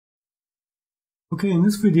Okay, in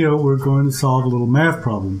this video we're going to solve a little math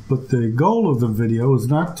problem, but the goal of the video is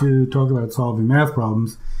not to talk about solving math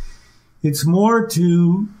problems. It's more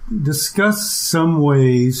to discuss some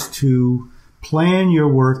ways to plan your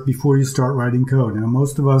work before you start writing code. Now,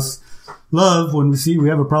 most of us love when we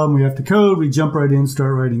have a problem we have to code, we jump right in and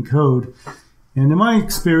start writing code. And in my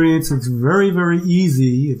experience, it's very, very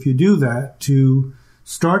easy if you do that to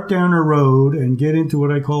start down a road and get into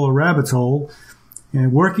what I call a rabbit's hole,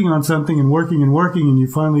 and working on something and working, and you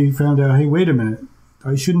finally found out, hey, wait a minute,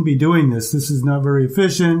 I shouldn't be doing this. This is not very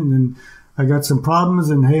efficient, and I got some problems,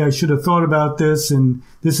 and hey, I should have thought about this, and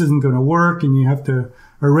this isn't going to work, and you have to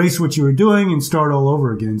erase what you were doing and start all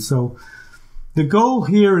over again. So the goal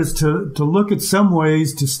here is to look at some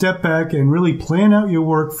ways to step back and really plan out your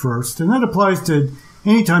work first, and that applies to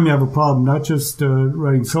any time you have a problem, not just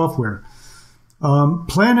writing software.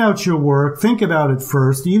 Plan out your work, think about it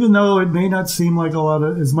first, even though it may not seem like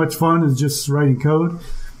as much fun as just writing code.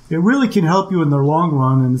 It really can help you in the long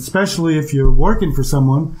run, and especially if you're working for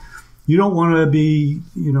someone, you don't want to be,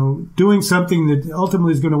 doing something that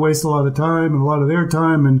ultimately is going to waste a lot of time and a lot of their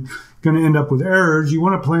time and going to end up with errors. You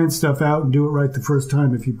want to plan stuff out and do it right the first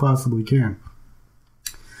time if you possibly can.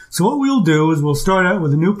 So what we'll do is we'll start out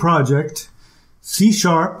with a new project, C#.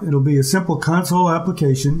 It'll be a simple console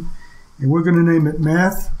application. And we're going to name it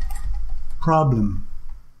Math Problem.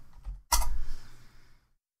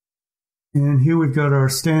 And here we've got our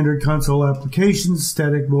standard console application,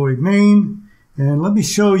 static void main. And let me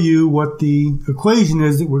show you what the equation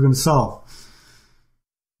is that we're going to solve.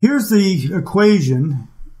 Here's the equation.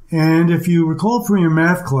 And if you recall from your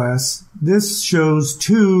math class, this shows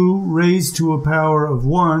 2 raised to a power of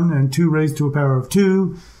 1 and 2 raised to a power of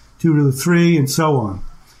 2, 2 to the 3, and so on.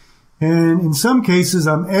 And in some cases,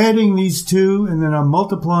 I'm adding these two, and then I'm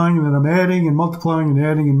multiplying, and then I'm adding and multiplying and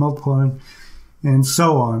adding and multiplying, and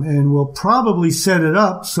so on. And we'll probably set it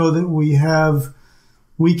up so that we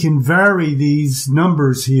can vary these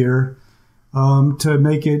numbers here to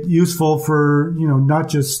make it useful for, not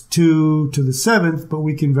just 2 to the 7th, but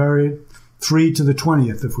we can vary it 3 to the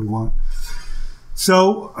 20th if we want.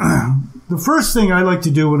 So the first thing I like to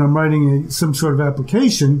do when I'm writing some sort of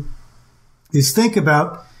application is think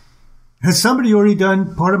about, has somebody already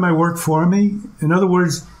done part of my work for me? In other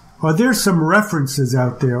words, are there some references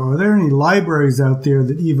out there? Are there any libraries out there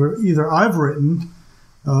that either I've written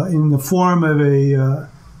in the form of a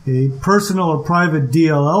personal or private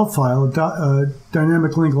DLL file, a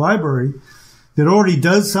dynamic link library, that already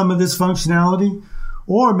does some of this functionality?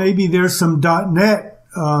 Or maybe there's some .NET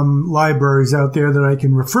libraries out there that I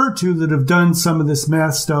can refer to that have done some of this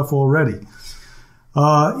math stuff already.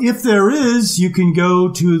 If there is, you can go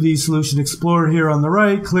to the Solution Explorer here on the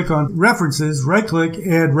right, click on References, right-click,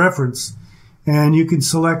 Add Reference, and you can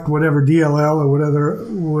select whatever DLL or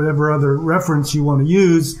whatever other reference you want to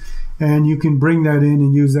use, and you can bring that in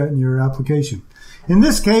and use that in your application. In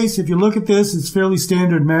this case, if you look at this, it's fairly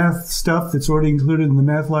standard math stuff that's already included in the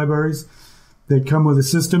math libraries that come with the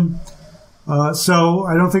system. So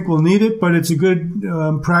I don't think we'll need it, but it's a good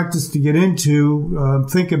practice to get into.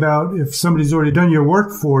 Think about if somebody's already done your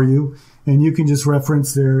work for you, and you can just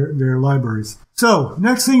reference their libraries. So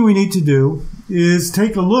next thing we need to do is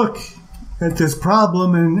take a look at this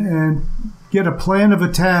problem and get a plan of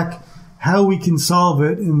attack, how we can solve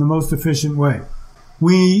it in the most efficient way.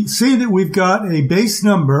 We see that we've got a base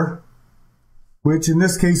number, which in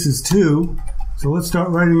this case is 2. So let's start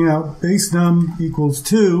writing out base num equals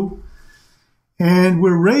 2. And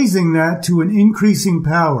we're raising that to an increasing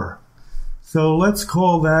power. So let's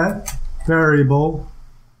call that variable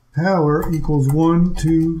power equals 1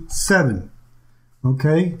 to 7.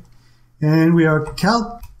 Okay? And we are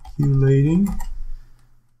calculating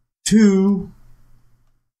 2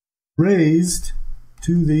 raised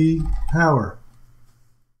to the power.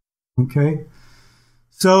 Okay?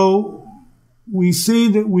 So we see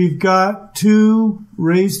that we've got 2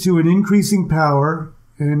 raised to an increasing power.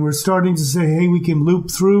 And we're starting to say, hey, we can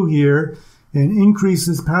loop through here and increase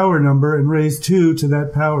this power number and raise 2 to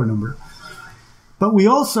that power number. But we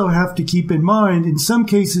also have to keep in mind, in some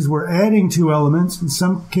cases we're adding 2 elements, in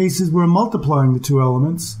some cases we're multiplying the 2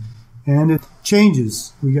 elements, and it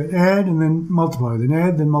changes. We got add and then multiply, then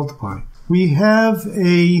add, then multiply. We have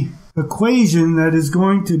a equation that is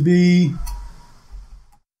going to be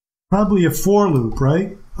probably a for loop,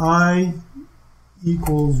 right? I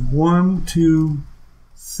equals 1 to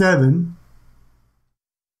 7,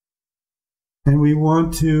 and we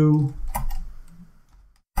want to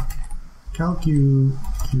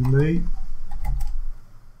calculate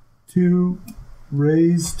 2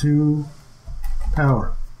 raised to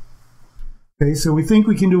power. Okay, so we think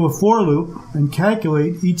we can do a for loop and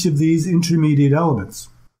calculate each of these intermediate elements.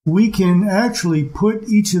 We can actually put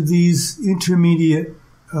each of these intermediate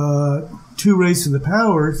 2 raised to the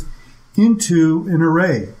powers into an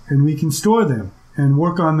array, and we can store them and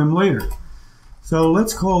work on them later. So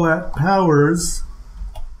let's call that powers,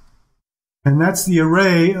 and that's the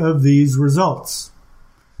array of these results.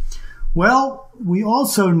 Well, we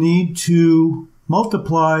also need to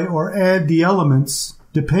multiply or add the elements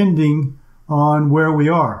depending on where we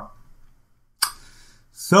are.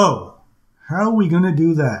 So, how are we going to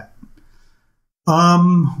do that?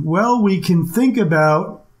 Well, we can think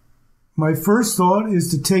about, my first thought is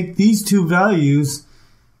to take these 2 values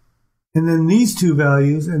and then these 2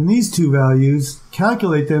 values and these 2 values,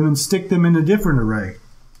 calculate them and stick them in a different array.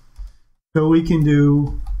 So we can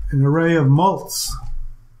do an array of mults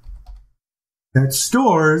that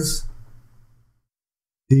stores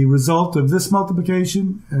the result of this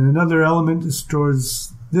multiplication, and another element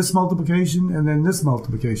stores this multiplication and then this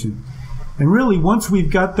multiplication. And really, once we've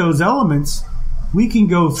got those elements, we can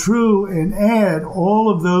go through and add all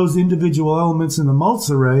of those individual elements in the mults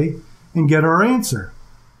array and get our answer.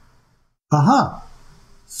 Aha!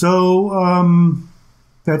 So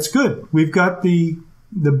that's good. We've got the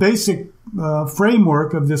basic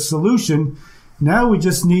framework of this solution. Now we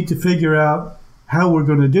just need to figure out how we're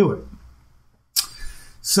going to do it.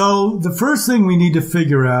 So the first thing we need to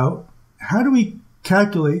figure out, how do we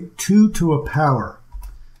calculate 2 to a power?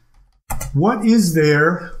 What is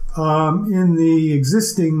there in the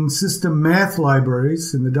existing system math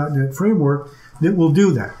libraries in the .NET framework that will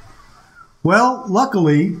do that? Well,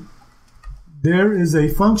 luckily, there is a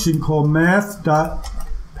function called math.pow,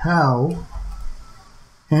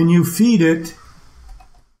 and you feed it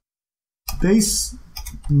base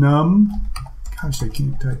num, gosh, I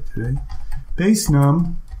can't type today, base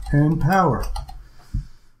num and power.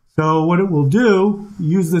 So what it will do,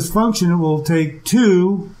 use this function, it will take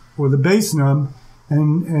 2, or the base num,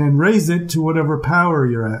 and raise it to whatever power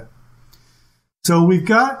you're at. So we've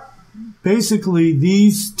got basically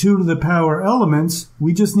these 2 to the power elements.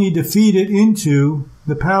 We just need to feed it into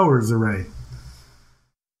the powers array.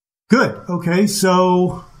 Good. Okay,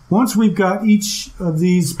 so once we've got each of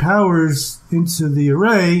these powers into the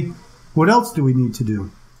array, what else do we need to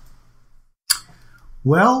do?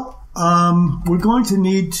 Well, we're going to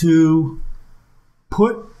need to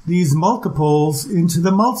put these multiples into the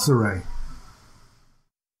mults array.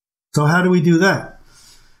 So how do we do that?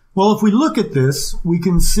 Well, if we look at this, we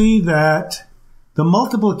can see that the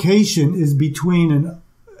multiplication is between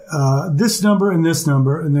this number and this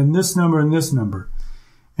number, and then this number and this number.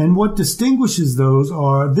 And what distinguishes those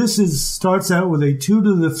are, starts out with a 2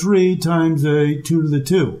 to the 3 times a 2 to the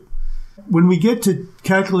 2. When we get to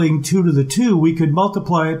calculating 2 to the 2, we could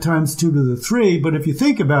multiply it times 2 to the 3, but if you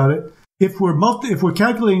think about it, if we're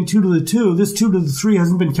calculating 2 to the 2, this 2 to the 3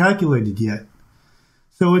 hasn't been calculated yet.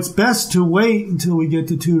 So it's best to wait until we get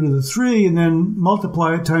to 2 to the 3 and then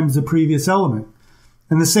multiply it times the previous element.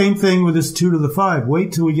 And the same thing with this 2 to the 5.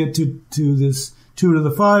 Wait till we get to this 2 to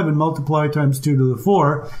the 5 and multiply times 2 to the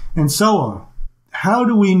 4, and so on. How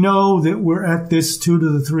do we know that we're at this 2 to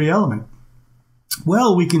the 3 element?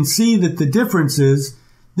 Well, we can see that the difference is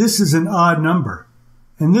this is an odd number,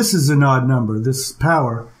 and this is an odd number, this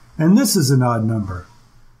power, and this is an odd number.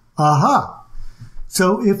 Aha!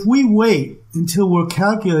 So if we wait until we're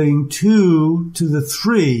calculating 2 to the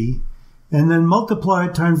 3 and then multiply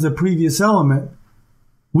it times the previous element,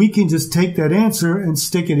 we can just take that answer and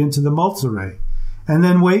stick it into the mults array. And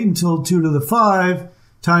then wait until 2 to the 5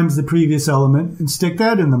 times the previous element and stick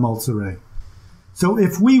that in the mults array. So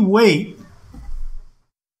if we wait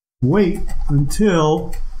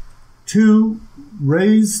until 2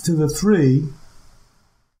 raised to the 3,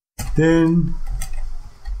 then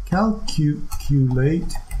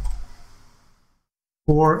calculate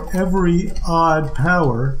for every odd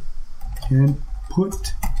power and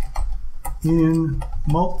put in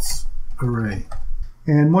mults array.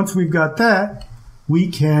 And once we've got that, we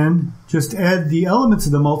can just add the elements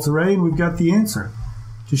of the mults array and we've got the answer.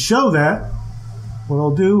 To show that, what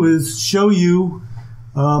I'll do is show you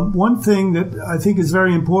one thing that I think is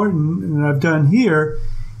very important and I've done here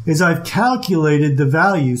is I've calculated the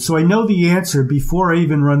value. So I know the answer before I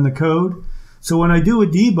even run the code. So when I do a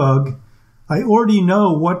debug, I already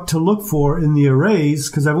know what to look for in the arrays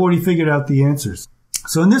because I've already figured out the answers.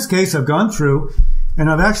 So in this case, I've gone through and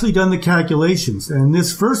I've actually done the calculations. And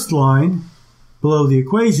this first line below the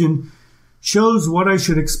equation shows what I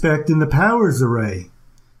should expect in the powers array.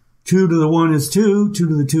 2 to the 1 is 2, 2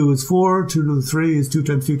 to the 2 is 4, 2 to the 3 is 2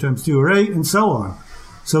 times 2 times 2 or 8, and so on.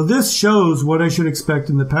 So this shows what I should expect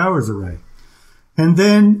in the powers array. And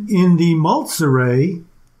then in the mults array,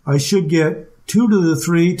 I should get 2 to the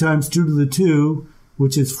 3 times 2 to the 2,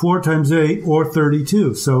 which is 4 times 8, or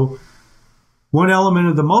 32. So one element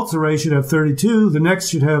of the mults array should have 32, the next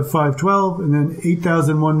should have 512, and then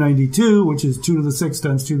 8,192, which is 2 to the 6th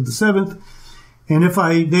times 2 to the 7th. And if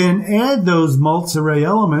I then add those mults array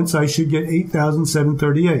elements, I should get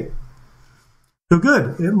 8,738. So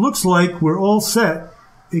good. It looks like we're all set,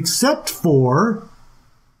 except for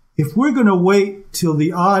if we're going to wait till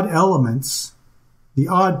the odd elements, the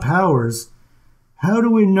odd powers, how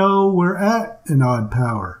do we know we're at an odd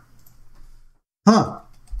power?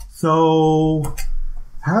 So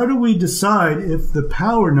how do we decide if the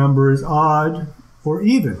power number is odd or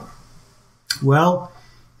even? Well,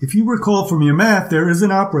 if you recall from your math, there is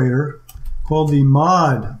an operator called the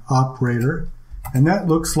mod operator, and that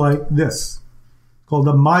looks like this, called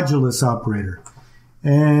the modulus operator.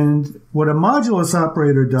 And what a modulus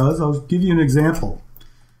operator does, I'll give you an example.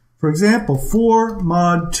 For example, 4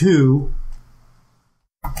 mod 2,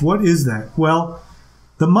 what is that? Well,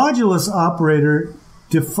 the modulus operator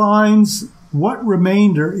defines what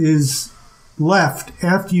remainder is left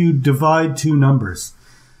after you divide two numbers.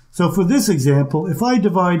 So for this example, if I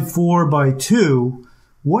divide 4 by 2,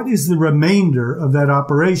 what is the remainder of that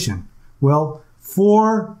operation? Well,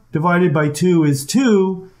 4 divided by 2 is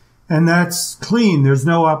 2, and that's clean. There's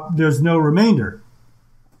no remainder.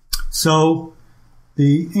 So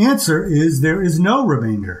the answer is there is no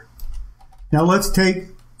remainder. Now let's take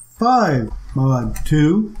 5 mod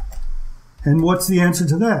 2. And what's the answer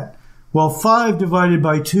to that? Well, 5 divided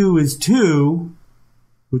by 2 is 2,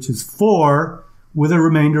 which is 4, with a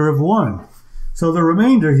remainder of 1. So the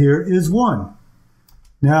remainder here is 1.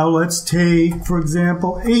 Now let's take, for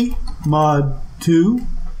example, 8 mod 2.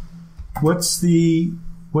 What's the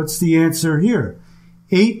answer here?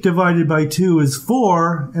 8 divided by 2 is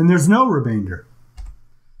 4, and there's no remainder.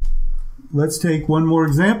 Let's take one more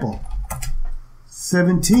example.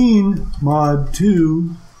 17 mod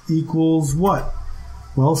 2 equals what?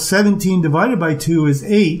 Well, 17 divided by 2 is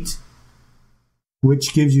 8,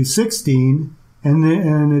 which gives you 16,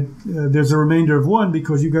 and there's a remainder of 1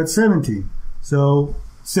 because you got 17. So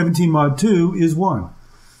 17 mod 2 is 1.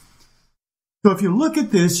 So if you look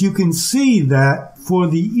at this, you can see that for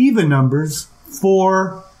the even numbers,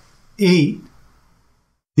 4, 8,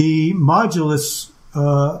 the modulus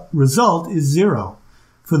result is 0.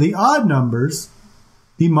 For the odd numbers,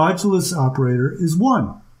 the modulus operator is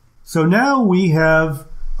 1. So now we have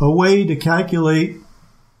a way to calculate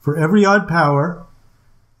for every odd power.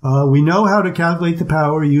 We know how to calculate the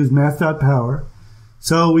power, use math.power.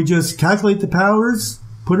 So we just calculate the powers,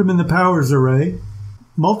 put them in the powers array,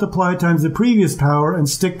 multiply times the previous power, and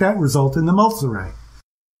stick that result in the mults array.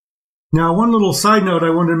 Now, one little side note I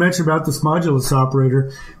wanted to mention about this modulus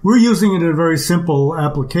operator. We're using it in a very simple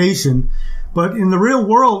application, but in the real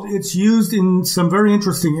world, it's used in some very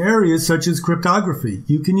interesting areas, such as cryptography.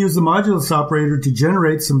 You can use the modulus operator to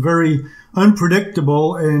generate some very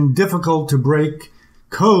unpredictable and difficult to break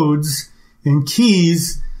codes and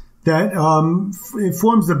keys that it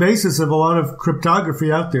forms the basis of a lot of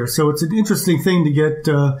cryptography out there. So it's an interesting thing to get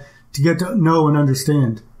to know and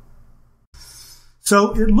understand.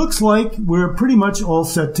 So it looks like we're pretty much all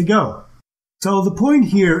set to go. So the point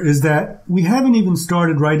here is that we haven't even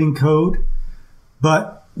started writing code,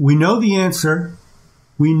 but we know the answer.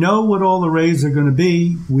 We know what all the arrays are going to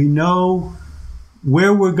be. We know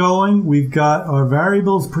where we're going. We've got our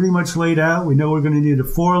variables pretty much laid out. We know we're going to need a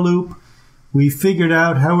for loop. We figured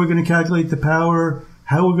out how we're going to calculate the power,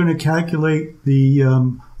 how we're going to calculate the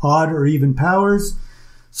odd or even powers.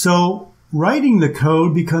 So writing the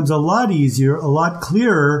code becomes a lot easier, a lot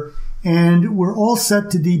clearer, and we're all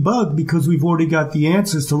set to debug because we've already got the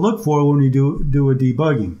answers to look for when we do a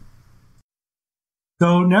debugging.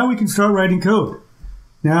 So now we can start writing code.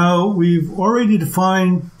 Now we've already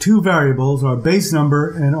defined two variables, our base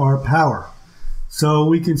number and our power. So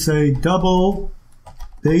we can say double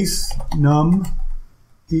base num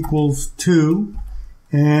equals 2,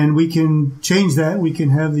 and we can change that. We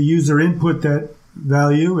can have the user input that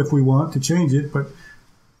value if we want to change it, but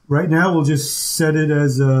right now we'll just set it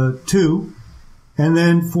as 2. And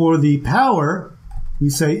then for the power, we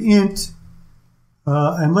say int,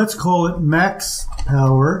 and let's call it max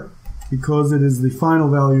power because it is the final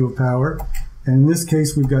value of power. And in this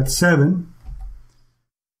case, we've got 7.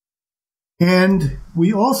 And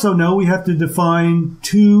we also know we have to define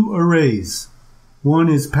two arrays. One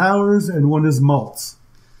is powers and one is mults.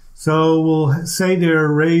 So we'll say they're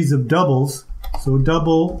arrays of doubles. So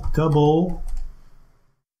double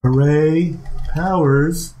array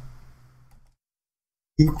powers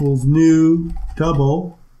equals new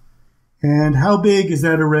double. And how big is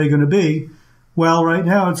that array going to be? Well, right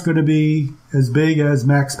now it's going to be as big as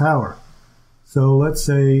max power. So let's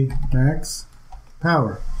say max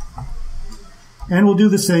power. And we'll do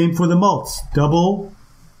the same for the mults. Double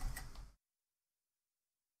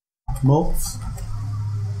mults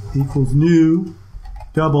equals new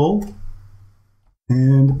double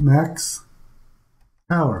and max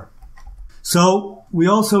power. So we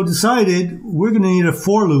also decided we're going to need a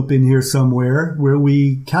for loop in here somewhere where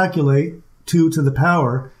we calculate 2 to the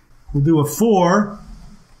power. We'll do a for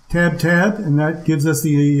tab, and that gives us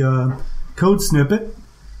the code snippet.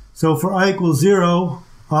 So for I equals 0,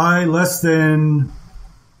 I less than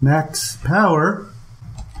max power,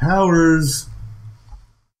 powers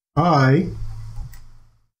I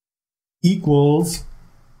equals,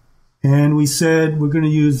 and we said we're going to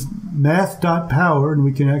use math.power, and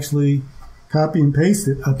we can actually copy and paste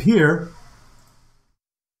it up here,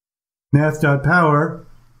 math.power,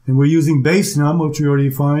 and we're using base num, which we already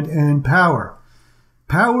defined, and power.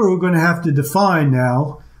 Power we're going to have to define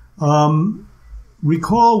now.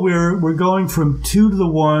 Recall we're going from 2 to the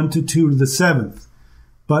 1 to 2 to the 7th.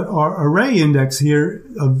 But our array index here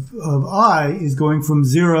of I is going from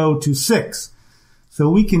 0 to 6. So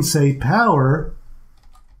we can say power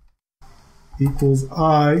equals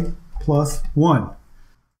I plus 1.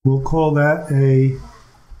 We'll call that a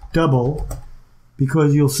double,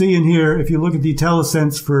 because you'll see in here, if you look at the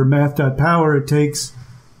IntelliSense for math.power, it takes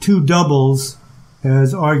 2 doubles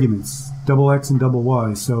as arguments, double X and double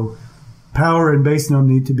Y. So power and base num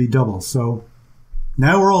need to be doubles. So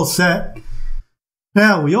now we're all set.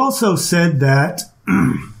 Now we also said that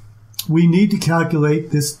we need to calculate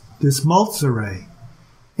this mults array.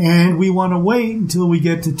 And we want to wait until we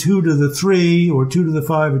get to 2 to the 3 or 2 to the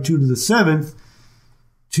 5 or 2 to the 7th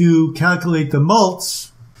to calculate the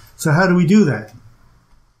mults. So how do we do that?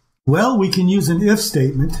 Well, we can use an if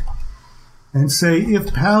statement and say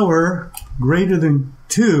if power greater than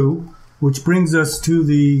 2, which brings us to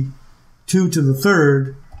the 2 to the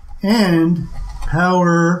 3rd, and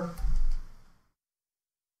power,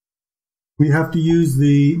 we have to use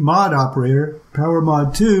the mod operator, power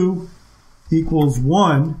mod 2 equals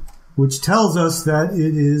 1, which tells us that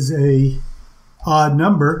it is a odd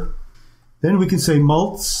number. Then we can say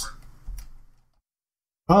mults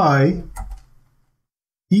I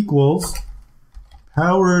equals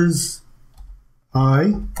powers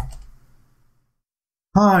I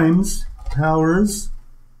times powers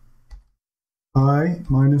I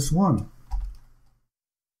minus 1.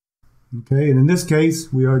 Okay, and in this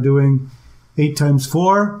case, we are doing 8 times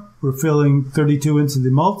 4. We're filling 32 into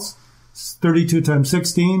the mults. 32 times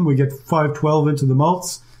 16, we get 512 into the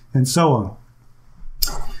mults, and so on.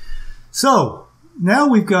 So, now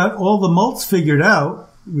we've got all the mults figured out.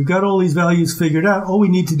 We've got all these values figured out. All we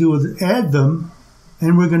need to do is add them,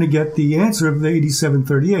 and we're going to get the answer of the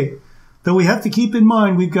 8738. Though we have to keep in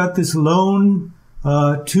mind we've got this lone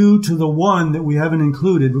 2 to the 1 that we haven't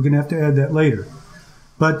included. We're going to have to add that later.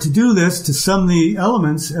 But to do this, to sum the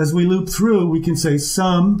elements, as we loop through, we can say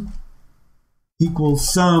sum equals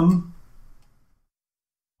sum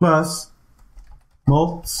plus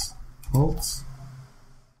mults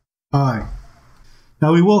I.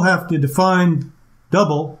 Now we will have to define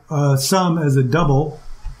double, sum as a double.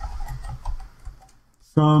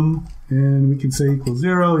 Sum, and we can say equals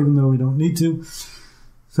 0, even though we don't need to.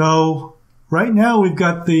 So right now we've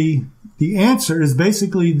got the answer is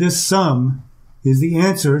basically this sum is the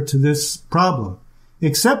answer to this problem.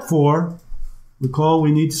 Except for, recall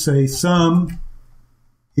we need to say sum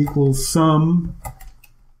equals sum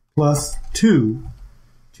plus 2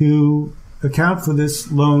 to account for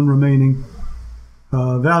this lone remaining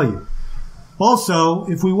value. Also,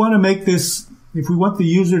 if we want to make this, if we want the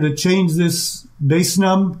user to change this base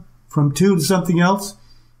num from 2 to something else,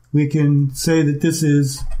 we can say that this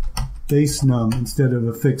is base num instead of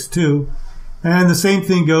a fixed 2. And the same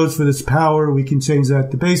thing goes for this power. We can change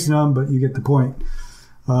that to base num, but you get the point.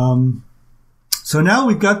 So now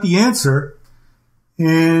we've got the answer,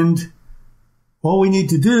 and all we need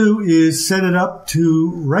to do is set it up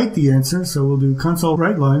to write the answer. So we'll do console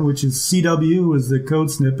write line, which is CW is the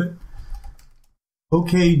code snippet.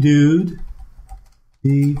 Okay, dude,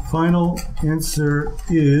 the final answer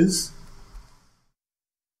is,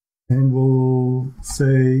 and we'll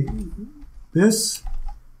say this,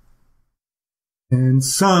 and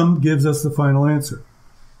sum gives us the final answer.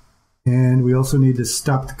 And we also need to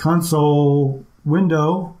stop the console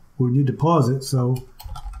window. We need to pause it. So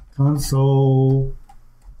console.read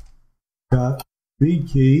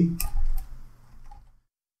key.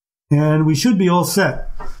 And we should be all set.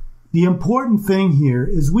 The important thing here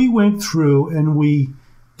is we went through and we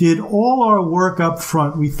did all our work up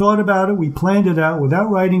front. We thought about it. We planned it out without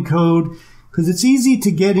writing code, because it's easy to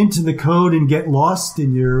get into the code and get lost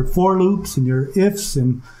in your for loops and your ifs.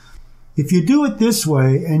 And if you do it this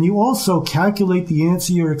way and you also calculate the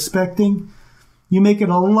answer you're expecting, you make it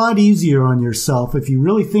a lot easier on yourself if you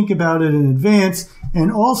really think about it in advance.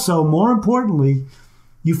 And also, more importantly,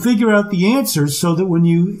 you figure out the answers so that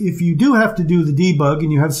if you do have to do the debug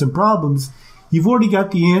and you have some problems, you've already got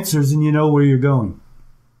the answers and you know where you're going.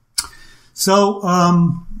 So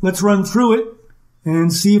let's run through it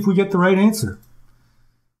and see if we get the right answer.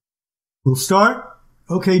 We'll start.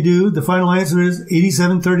 Okay, dude, the final answer is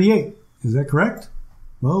 8738. Is that correct?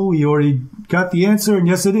 Well, we already got the answer, and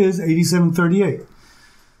yes, it is 8738.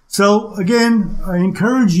 So, again, I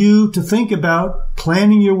encourage you to think about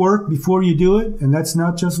planning your work before you do it, and that's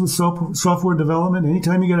not just with software development.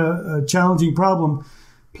 Anytime you get a challenging problem,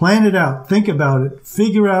 plan it out, think about it,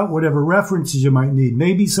 figure out whatever references you might need.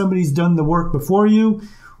 Maybe somebody's done the work before you,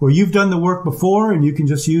 or you've done the work before, and you can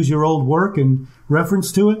just use your old work and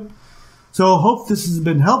reference to it. So, hope this has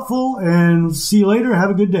been helpful, and see you later.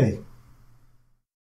 Have a good day.